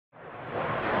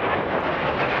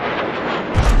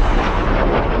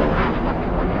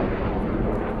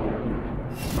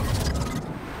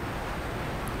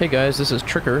Hey guys, this is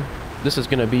Tricker. This is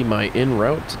going to be my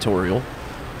en-route tutorial.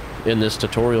 In this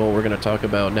tutorial we're going to talk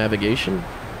about navigation,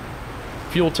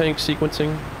 fuel tank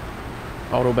sequencing,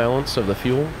 auto balance of the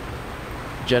fuel,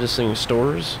 jettisoning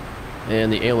stores,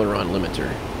 and the Aileron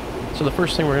Limiter. So the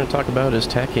first thing we're going to talk about is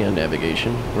TACAN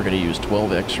Navigation. We're going to use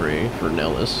 12 X-ray for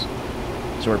Nellis.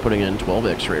 So we're putting in 12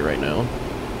 X-ray right now.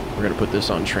 We're going to put this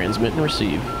on transmit and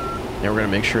receive. Now we're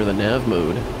going to make sure the nav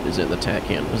mode is in the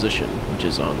TACAN position, which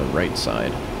is on the right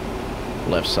side.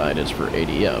 Left side is for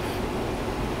ADF.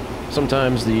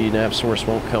 Sometimes the nav source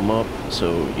won't come up,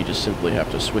 so you just simply have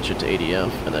to switch it to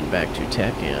ADF and then back to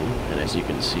TACAN. And as you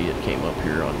can see, it came up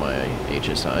here on my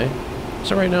HSI.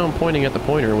 So right now I'm pointing at the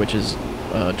pointer, which is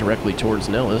directly towards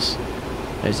Nellis.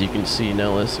 As you can see,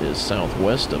 Nellis is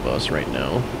southwest of us right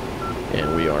now,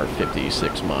 and we are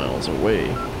 56 miles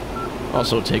away.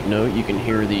 Also take note, you can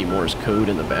hear the Morse code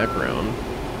in the background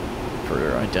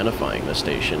for identifying the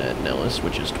station at Nellis,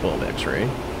 which is 12 X-ray.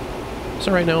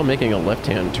 So right now I'm making a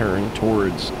left-hand turn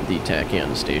towards the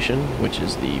TACAN station, which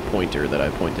is the pointer that I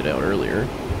pointed out earlier.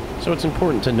 So it's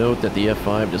important to note that the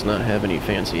F-5 does not have any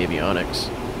fancy avionics,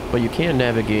 but you can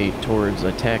navigate towards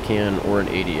a TACAN or an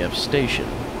ADF station.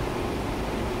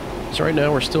 So right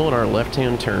now we're still in our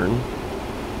left-hand turn,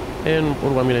 and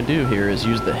what I'm going to do here is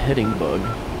use the heading bug.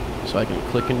 So I can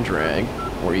click and drag,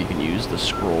 or you can use the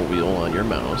scroll wheel on your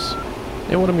mouse.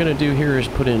 And what I'm going to do here is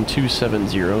put in 270,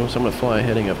 so I'm going to fly a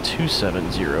heading of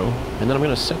 270, and then I'm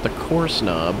going to set the course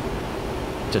knob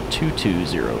to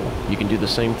 220. You can do the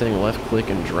same thing, left click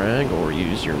and drag, or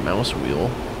use your mouse wheel.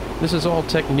 This is all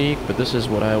technique, but this is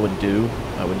what I would do.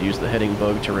 I would use the heading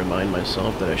bug to remind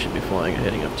myself that I should be flying a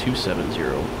heading of 270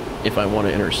 if I want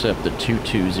to intercept the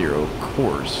 220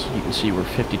 course. You can see we're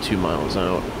 52 miles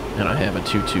out, and I have a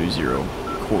 220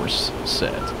 course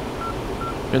set.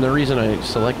 And the reason I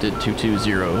selected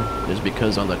 220 is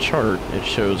because on the chart it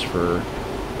shows for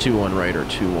 21 right or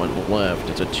 21 left,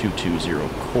 it's a 220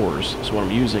 course. So what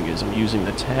I'm using is I'm using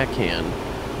the TACAN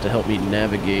to help me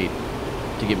navigate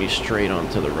to get me straight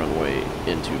onto the runway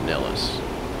into Nellis.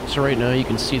 So right now you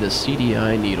can see the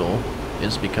CDI needle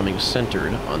is becoming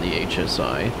centered on the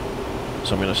HSI.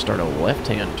 So I'm going to start a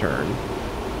left-hand turn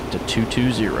to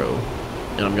 220,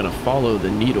 and I'm going to follow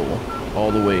the needle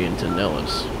all the way into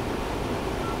Nellis.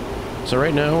 So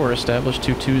right now we're established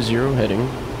 220 heading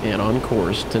and on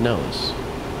course to Nellis.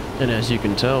 And as you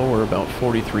can tell, we're about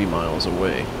 43 miles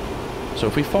away. So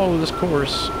if we follow this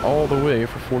course all the way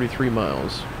for 43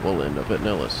 miles, we'll end up at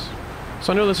Nellis.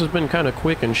 So I know this has been kind of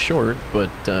quick and short, but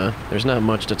there's not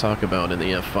much to talk about in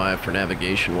the F-5 for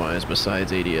navigation-wise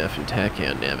besides ADF and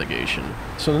TACAN navigation.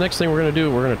 So the next thing we're going to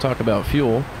do, we're going to talk about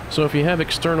fuel. So if you have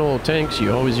external tanks,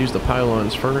 you always use the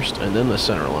pylons first and then the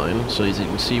centerline. So as you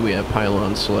can see, we have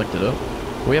pylons selected up.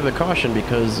 We have a caution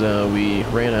because we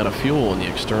ran out of fuel in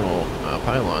the external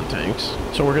pylon tanks.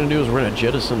 So what we're going to do is we're going to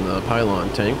jettison the pylon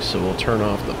tanks, so we'll turn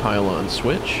off the pylon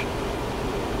switch,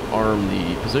 arm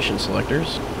the position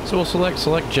selectors. So we'll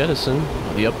select jettison,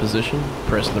 the up position,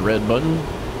 press the red button,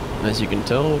 and as you can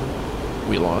tell,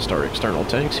 we lost our external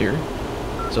tanks here,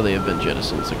 so they have been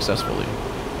jettisoned successfully.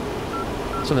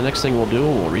 So the next thing we'll do,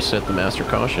 we'll reset the master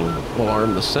caution, we'll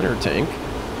arm the center tank,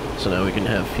 so now we can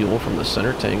have fuel from the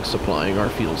center tank supplying our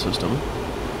fuel system.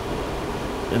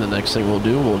 And the next thing we'll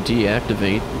do, we'll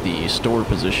deactivate the store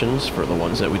positions for the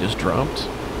ones that we just dropped.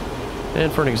 And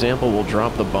for an example, we'll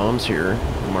drop the bombs here,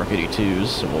 Mark 82s,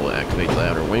 so we'll activate the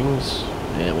outer wings,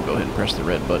 and we'll go ahead and press the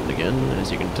red button again.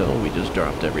 As you can tell, we just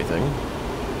dropped everything.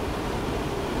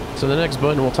 So the next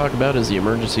button we'll talk about is the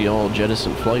emergency all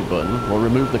jettison flight button. We'll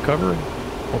remove the cover,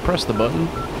 we'll press the button,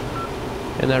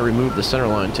 and that removed the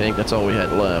centerline tank. That's all we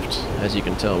had left. As you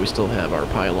can tell, we still have our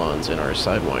pylons and our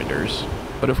sidewinders.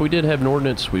 But if we did have an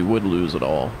ordnance, we would lose it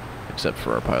all, except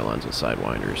for our pylons and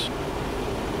sidewinders.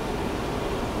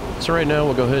 So right now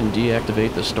we'll go ahead and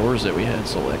deactivate the stores that we had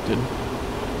selected.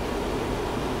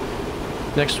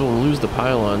 Next we'll lose the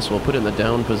pylons, so we'll put it in the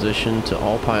down position to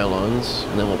all pylons,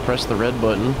 and then we'll press the red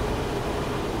button.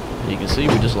 And you can see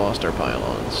we just lost our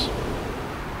pylons.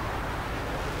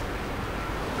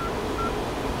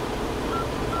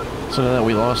 So now that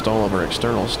we lost all of our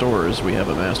external stores, we have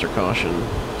a master caution.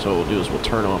 So what we'll do is we'll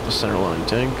turn off the centerline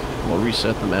tank, we'll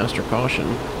reset the master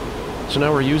caution. So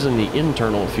now we're using the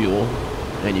internal fuel,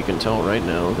 and you can tell right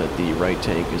now that the right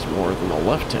tank is more than the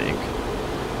left tank.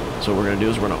 So what we're going to do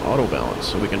is we're going to auto balance.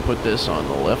 So we can put this on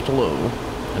the left low,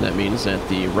 and that means that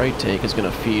the right tank is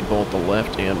going to feed both the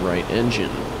left and right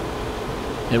engine.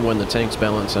 And when the tanks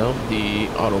balance out, the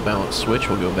auto balance switch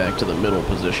will go back to the middle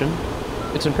position.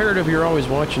 It's imperative you're always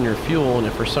watching your fuel, and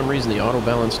if for some reason the auto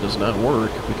balance does not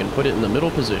work, we can put it in the middle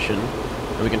position,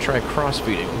 And we can try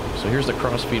cross-feeding. So here's the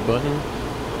cross-feed button,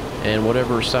 and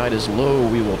whatever side is low,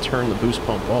 we will turn the boost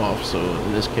pump off. So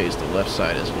in this case, the left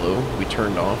side is low. We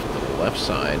turned off the left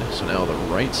side, so now the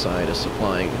right side is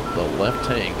supplying the left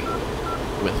tank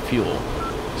with fuel.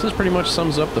 So this pretty much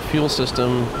sums up the fuel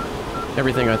system,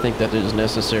 everything I think that is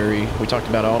necessary. We talked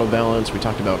about auto balance, we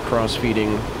talked about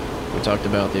cross-feeding, we talked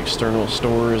about the external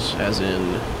stores, as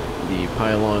in the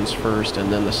pylons first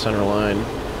and then the center line.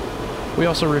 We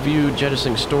also reviewed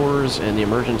jettisoning stores and the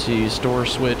emergency store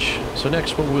switch. So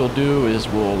next what we'll do is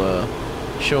we'll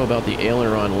show about the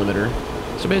aileron limiter.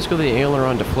 So basically the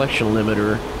aileron deflection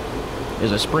limiter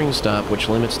is a spring stop which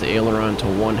limits the aileron to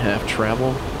 1/2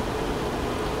 travel.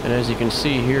 And as you can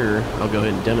see here, I'll go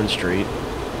ahead and demonstrate.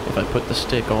 If I put the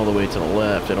stick all the way to the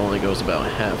left, it only goes about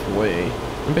halfway.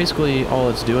 And basically all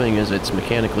it's doing is it's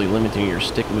mechanically limiting your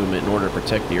stick movement in order to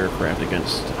protect the aircraft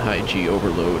against high G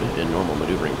overload in normal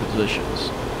maneuvering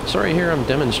positions. So right here I'm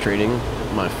demonstrating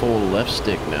my full left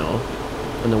stick now.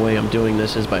 And the way I'm doing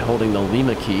this is by holding the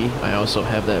Lima key. I also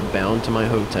have that bound to my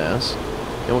HOTAS.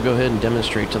 And we'll go ahead and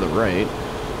demonstrate to the right.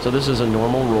 So this is a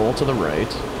normal roll to the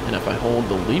right. And if I hold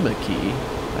the Lima key,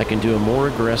 I can do a more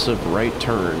aggressive right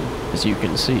turn, as you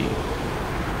can see.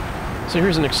 So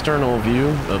here's an external view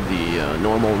of the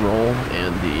normal roll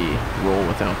and the roll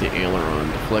without the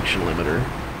aileron deflection limiter.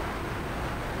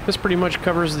 This pretty much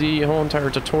covers the whole entire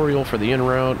tutorial for the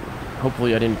Enroute.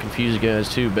 Hopefully I didn't confuse you guys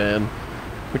too bad.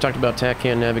 We talked about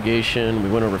TACAN navigation, we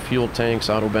went over fuel tanks,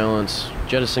 auto balance,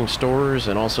 jettisoning stores,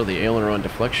 and also the aileron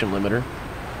deflection limiter.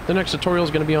 The next tutorial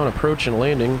is going to be on approach and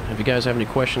landing. If you guys have any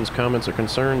questions, comments, or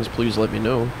concerns, please let me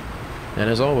know. And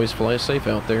as always, fly safe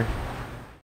out there.